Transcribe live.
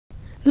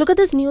Look at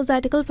this news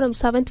article from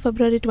 7th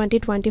February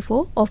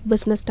 2024 of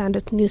Business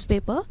Standard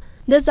newspaper.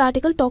 This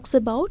article talks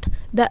about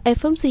the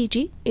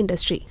FMCG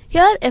industry.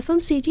 Here,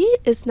 FMCG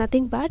is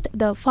nothing but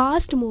the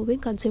fast-moving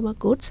consumer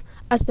goods.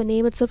 As the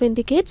name itself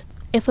indicates,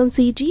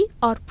 FMCG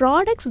are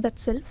products that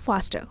sell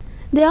faster.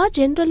 They are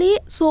generally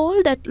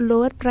sold at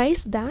lower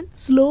price than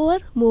slower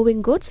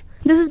moving goods.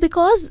 This is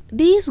because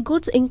these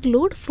goods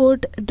include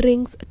food,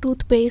 drinks,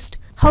 toothpaste,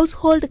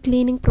 household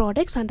cleaning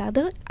products and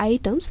other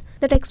items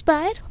that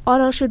expire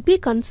or should be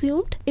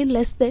consumed in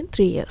less than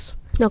 3 years.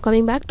 Now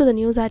coming back to the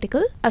news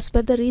article, as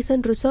per the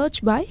recent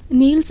research by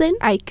Nielsen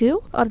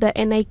IQ or the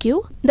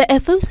NIQ, the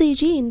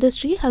FMCG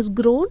industry has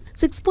grown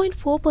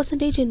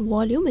 6.4% in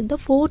volume in the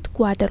fourth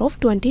quarter of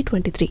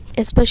 2023.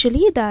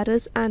 Especially there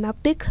is an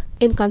uptick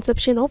in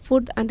consumption of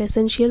food and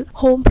essential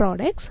home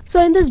products. So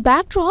in this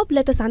backdrop,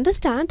 let us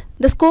understand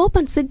the scope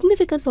and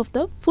significance of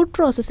the food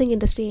processing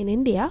industry in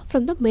India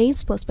from the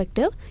mains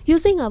perspective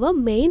using our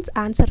mains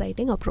answer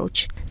writing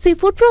approach. See,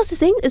 food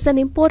processing is an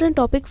important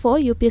topic for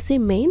UPSC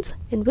Mains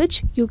in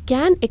which you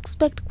can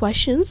expect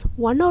questions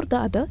one or the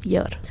other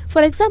year.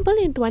 For example,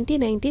 in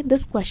 2019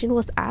 this question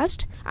was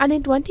asked and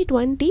in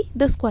 2020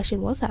 this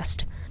question was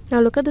asked. Now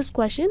look at this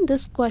question.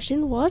 This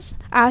question was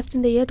asked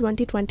in the year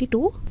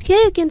 2022.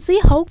 Here you can see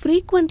how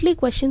frequently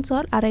questions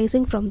are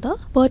arising from the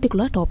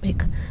particular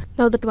topic.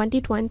 Now the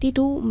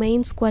 2022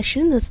 mains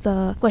question is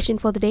the question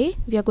for the day.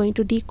 We are going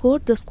to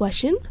decode this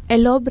question,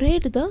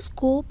 elaborate the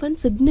scope and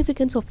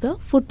significance of the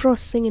food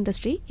processing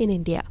industry in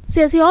India.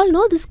 So as you all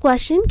know, this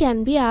question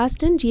can be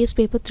asked in GS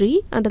paper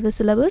 3 under the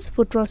syllabus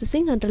food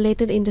processing and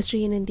related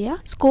industry in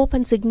India, scope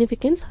and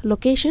significance,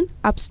 location,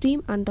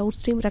 upstream and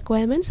downstream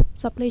requirements,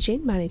 supply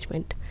chain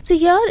management. So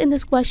here in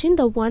this question,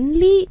 the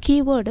only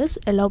keyword is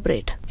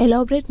elaborate.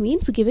 Elaborate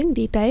means giving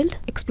detailed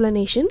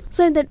explanation.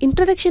 So in the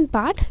introduction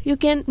part, you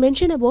can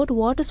mention about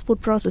what is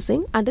food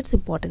processing and its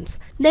importance.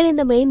 Then in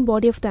the main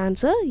body of the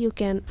answer, you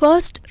can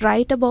first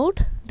write about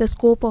the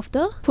scope of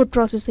the food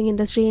processing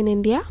industry in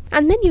India,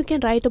 and then you can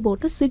write about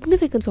the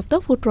significance of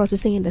the food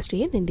processing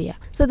industry in India.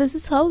 So this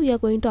is how we are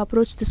going to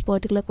approach this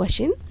particular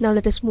question. Now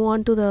let us move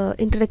on to the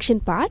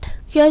introduction part.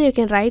 Here you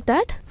can write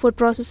that food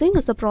processing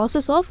is the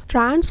process of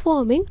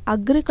transforming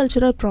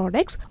agricultural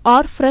products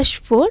or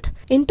fresh food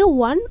into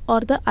one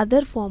or the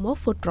other form of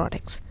food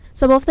products.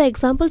 Some of the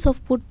examples of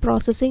food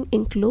processing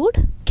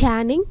include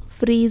canning,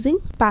 freezing,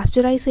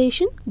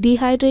 pasteurization,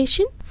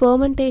 dehydration,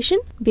 fermentation,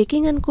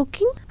 baking and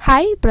cooking,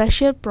 high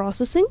pressure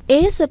processing,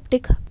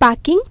 aseptic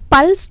packing,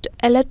 pulsed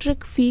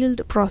electric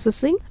field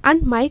processing,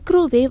 and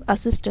microwave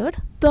assisted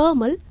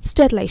thermal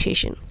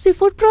sterilization. See,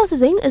 food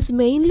processing is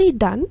mainly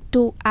done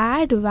to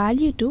add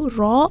value to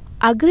raw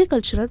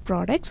agricultural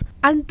products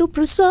and to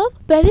preserve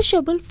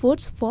perishable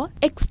foods for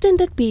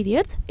extended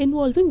periods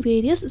involving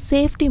various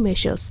safety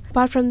measures.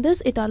 Apart from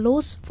this, it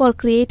allows for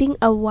creating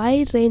a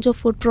wide range of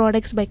food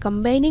products by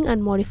combining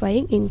and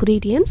modifying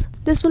ingredients.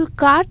 This will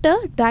cater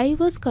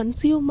diverse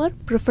consumer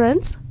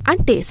preference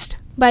and taste.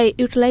 By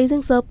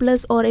utilizing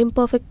surplus or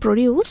imperfect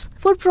produce,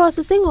 food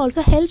processing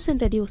also helps in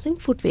reducing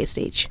food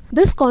wastage.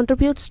 This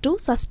contributes to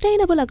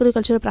sustainable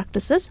agricultural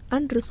practices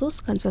and resource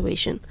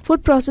conservation.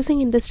 Food processing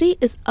industry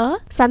is a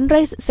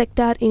sunrise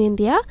sector in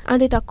India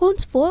and it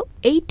accounts for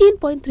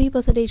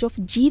 18.3% of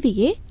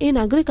GVA in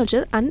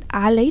agriculture and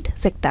allied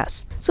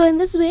sectors. So in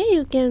this way,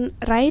 you can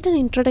write an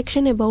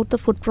introduction about the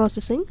food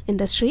processing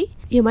industry.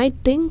 You might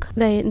think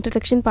the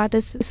introduction part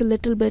is a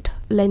little bit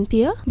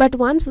lengthier, but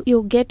once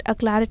you get a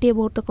clarity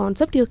about the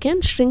concept, you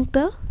can shrink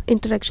the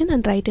introduction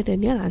and write it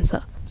in your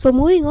answer. So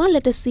moving on,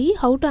 let us see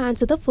how to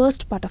answer the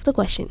first part of the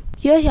question.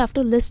 Here you have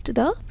to list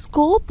the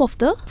scope of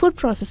the food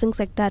processing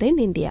sector in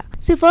India.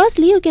 See,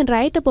 firstly, you can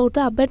write about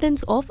the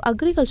abundance of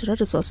agricultural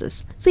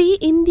resources. See,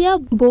 India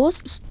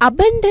boasts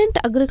abundant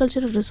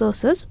agricultural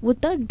resources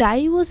with a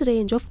diverse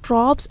range of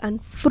crops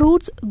and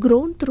fruits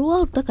grown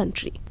throughout the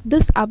country.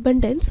 This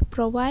abundance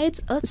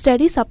provides a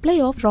steady supply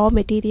of raw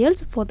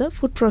materials for the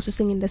food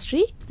processing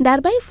industry,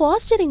 thereby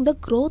fostering the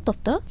growth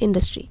of the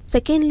industry.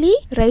 Secondly,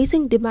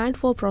 rising demand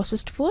for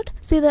processed food.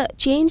 See, the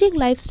changing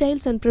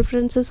lifestyles and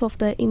preferences of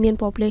the Indian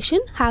population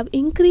have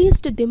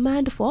increased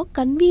demand for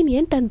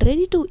convenient and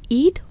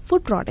ready-to-eat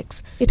food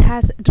products. It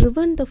has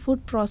driven the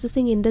food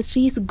processing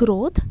industry's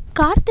growth,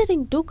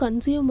 catering to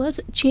consumers'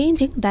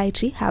 changing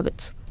dietary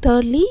habits.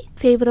 Thirdly,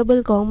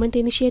 favorable government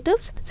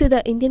initiatives. See,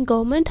 the Indian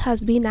government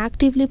has been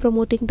actively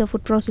promoting the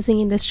food processing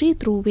industry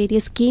through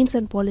various schemes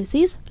and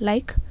policies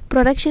like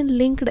Production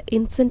Linked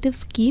Incentive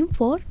Scheme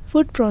for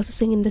Food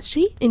Processing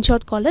Industry, in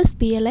short called as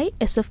PLI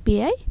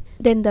SFPI.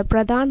 Then the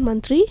Pradhan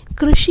Mantri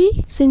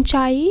Krishi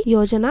Sinchai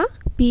Yojana,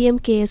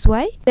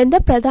 PMKSY. Then the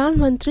Pradhan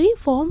Mantri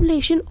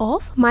Formulation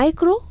of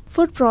Micro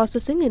Food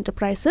Processing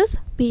Enterprises,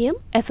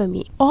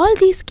 PMFME. All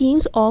these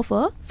schemes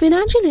offer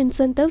financial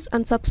incentives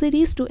and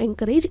subsidies to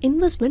encourage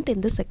investment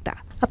in the sector.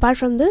 Apart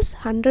from this,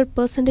 100%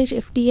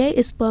 FDI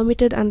is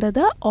permitted under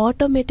the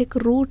automatic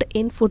route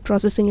in food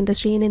processing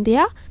industry in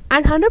India,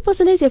 and 100%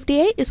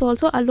 FDI is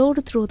also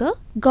allowed through the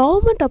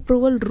government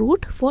approval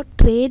route for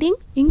trading,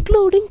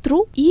 including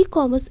through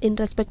e-commerce in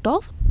respect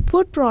of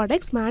food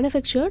products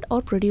manufactured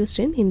or produced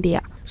in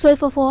India. So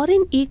if a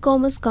foreign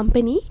e-commerce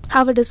company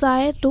have a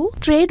desire to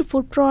trade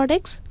food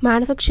products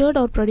manufactured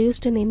or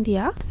produced in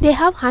India, they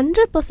have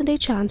 100%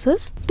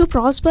 chances to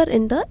prosper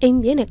in the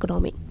Indian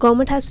economy.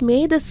 Government has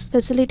made this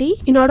facility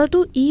in order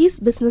to ease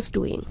business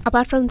doing.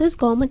 Apart from this,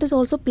 government is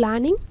also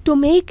planning to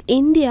make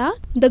India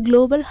the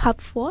global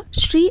hub for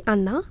Sri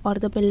Anna or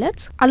the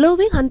millets.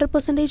 Allowing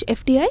 100%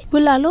 FDI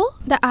will allow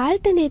the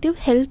alternative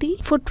healthy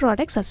food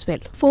products as well.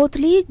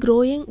 Fourthly,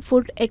 growing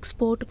food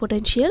export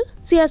potential.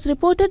 See, as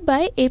reported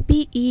by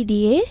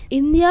APEDA,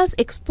 India's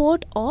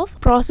export of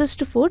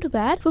processed food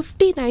were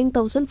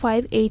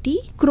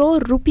 59,580 crore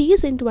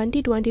rupees in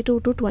 2022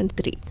 to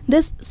 23.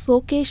 This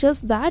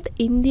showcases that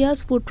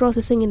India's food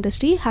processing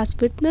industry has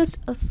witnessed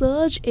a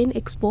surge in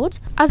exports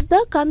as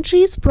the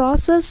country's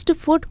processed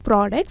food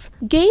products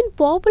gain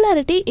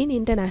popularity in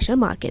international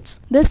markets.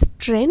 This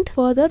trend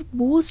further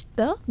boosts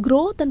the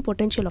growth and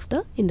potential of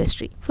the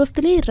industry.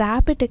 Fifthly,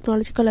 rapid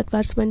technological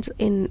advancements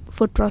in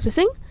food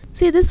processing.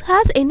 See, this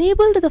has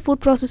enabled the food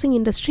processing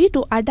industry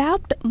to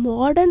adapt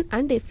modern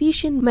and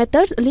efficient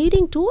methods,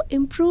 leading to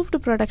improved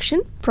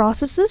production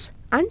processes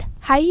and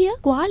higher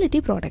quality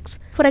products.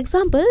 For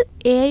example,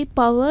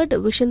 AI-powered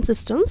vision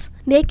systems,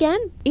 they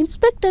can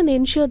inspect and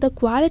ensure the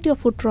quality of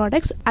food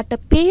products at a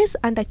pace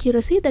and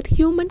accuracy that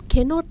human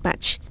cannot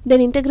match. Then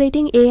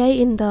integrating AI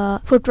in the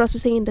food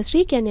processing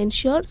industry can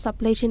ensure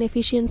supply chain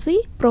efficiency,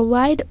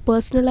 provide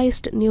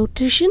personalized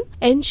nutrition,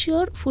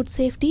 ensure food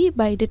safety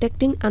by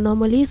detecting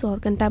anomalies or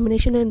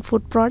contamination in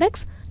food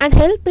products, and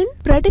help in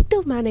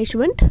predictive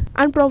management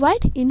and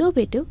provide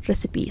innovative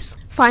recipes.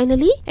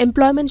 Finally,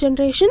 employment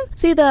generation.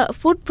 See, the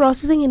food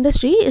processing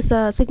industry is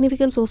a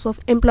significant source of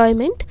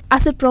employment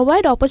as it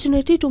provides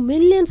opportunity to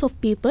millions of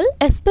people,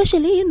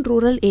 especially in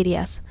rural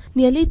areas.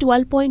 Nearly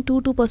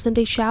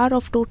 12.22% share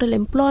of total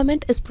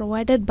employment is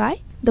provided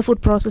by the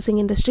food processing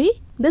industry.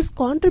 This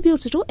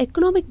contributes to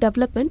economic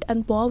development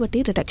and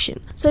poverty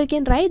reduction. So you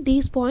can write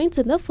these points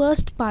in the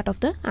first part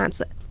of the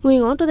answer.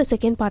 Moving on to the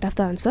second part of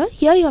the answer,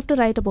 here you have to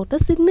write about the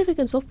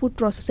significance of food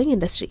processing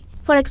industry.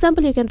 For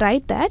example, you can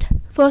write that,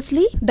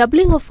 firstly,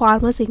 doubling of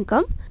farmers'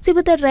 income. See,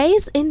 with the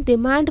rise in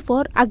demand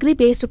for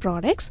agri-based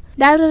products,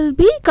 there will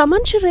be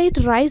commensurate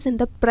rise in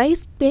the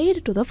price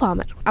paid to the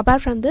farmer.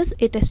 Apart from this,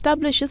 it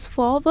establishes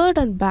forward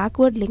and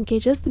backward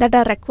linkages that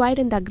are required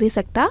in the agri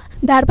sector,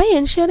 thereby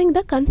ensuring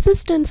the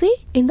consistency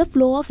in the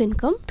flow of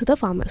income to the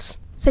farmers.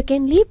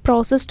 Secondly,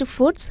 processed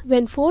foods,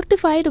 when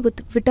fortified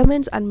with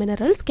vitamins and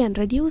minerals, can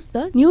reduce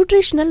the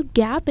nutritional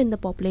gap in the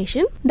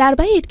population.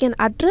 Thereby, it can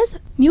address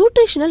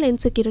nutritional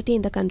insecurity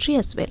in the country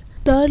as well.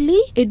 Thirdly,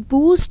 it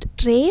boosts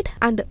trade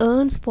and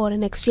earns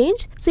foreign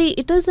exchange. See,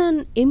 it is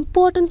an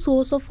important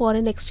source of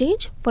foreign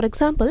exchange. For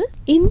example,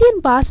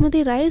 Indian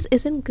basmati rice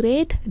is in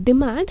great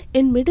demand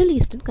in Middle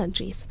Eastern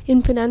countries.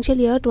 In financial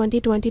year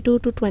 2022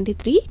 to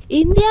 23,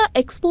 India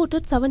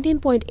exported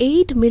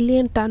 17.8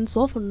 million tons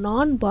of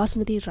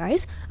non-basmati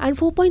rice and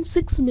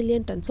 4.6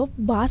 million tons of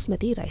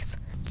basmati rice.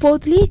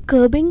 Fourthly,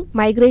 curbing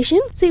migration.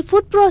 See,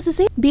 food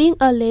processing, being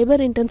a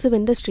labor-intensive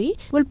industry,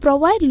 will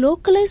provide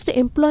localized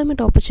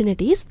employment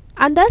opportunities,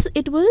 and thus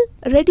it will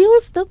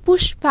reduce the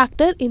push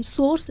factor in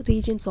source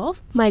regions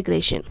of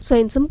migration. So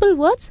in simple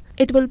words,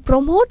 it will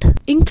promote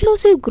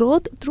inclusive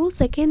growth through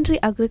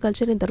secondary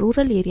agriculture in the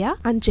rural area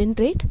and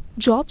generate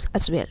jobs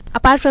as well.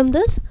 Apart from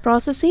this,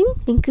 processing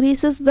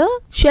increases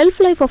the shelf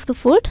life of the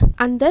food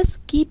and thus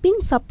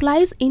keeping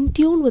supplies in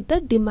tune with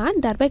the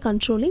demand, thereby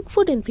controlling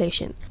food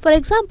inflation. For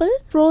example,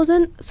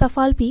 frozen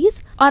safal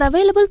peas are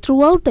available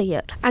throughout the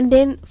year, and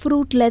then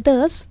fruit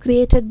leathers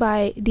created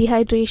by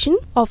dehydration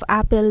of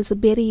apples,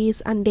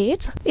 berries and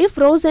dates, if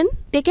frozen,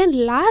 they can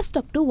last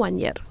up to 1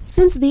 year.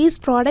 Since these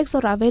products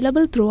are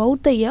available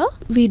throughout the year,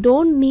 we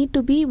don't need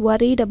to be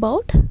worried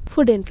about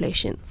food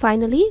inflation.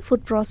 Finally,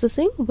 food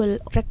processing will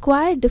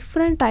require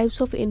different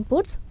types of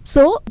inputs,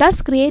 so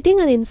thus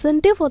creating an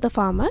incentive for the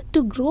farmer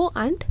to grow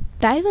and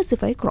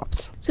diversify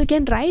crops. So you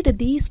can write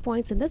these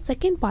points in the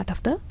second part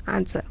of the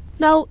answer.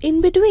 Now, in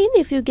between,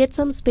 if you get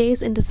some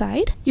space in the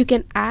side, you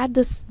can add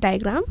this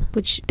diagram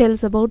which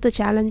tells about the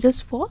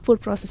challenges for food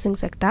processing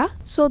sector.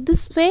 So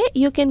this way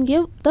you can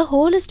give the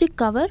holistic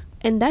cover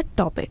in that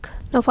topic.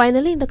 Now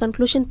finally, in the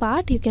conclusion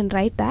part, you can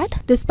write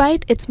that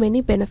despite its many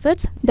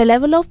benefits, the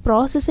level of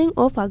processing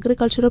of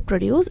agricultural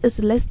produce is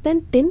less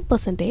than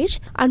 10%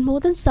 and more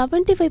than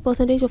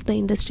 75% of the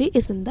industry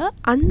is in the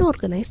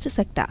unorganized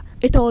sector.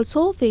 It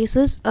also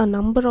faces a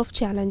number of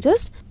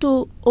challenges.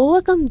 To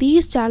overcome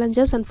these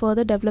challenges and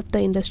further develop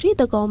the industry,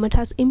 the government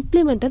has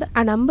implemented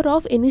a number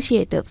of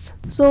initiatives.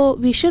 So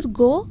we should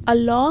go a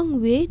long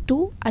way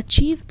to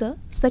achieve the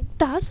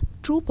sector's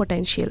true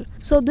potential.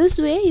 So this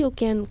way you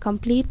can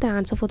complete the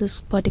answer for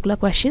this particular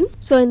question.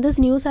 So in this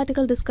news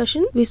article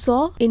discussion, we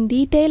saw in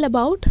detail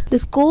about the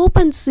scope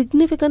and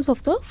significance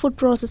of the food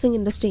processing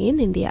industry in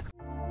India.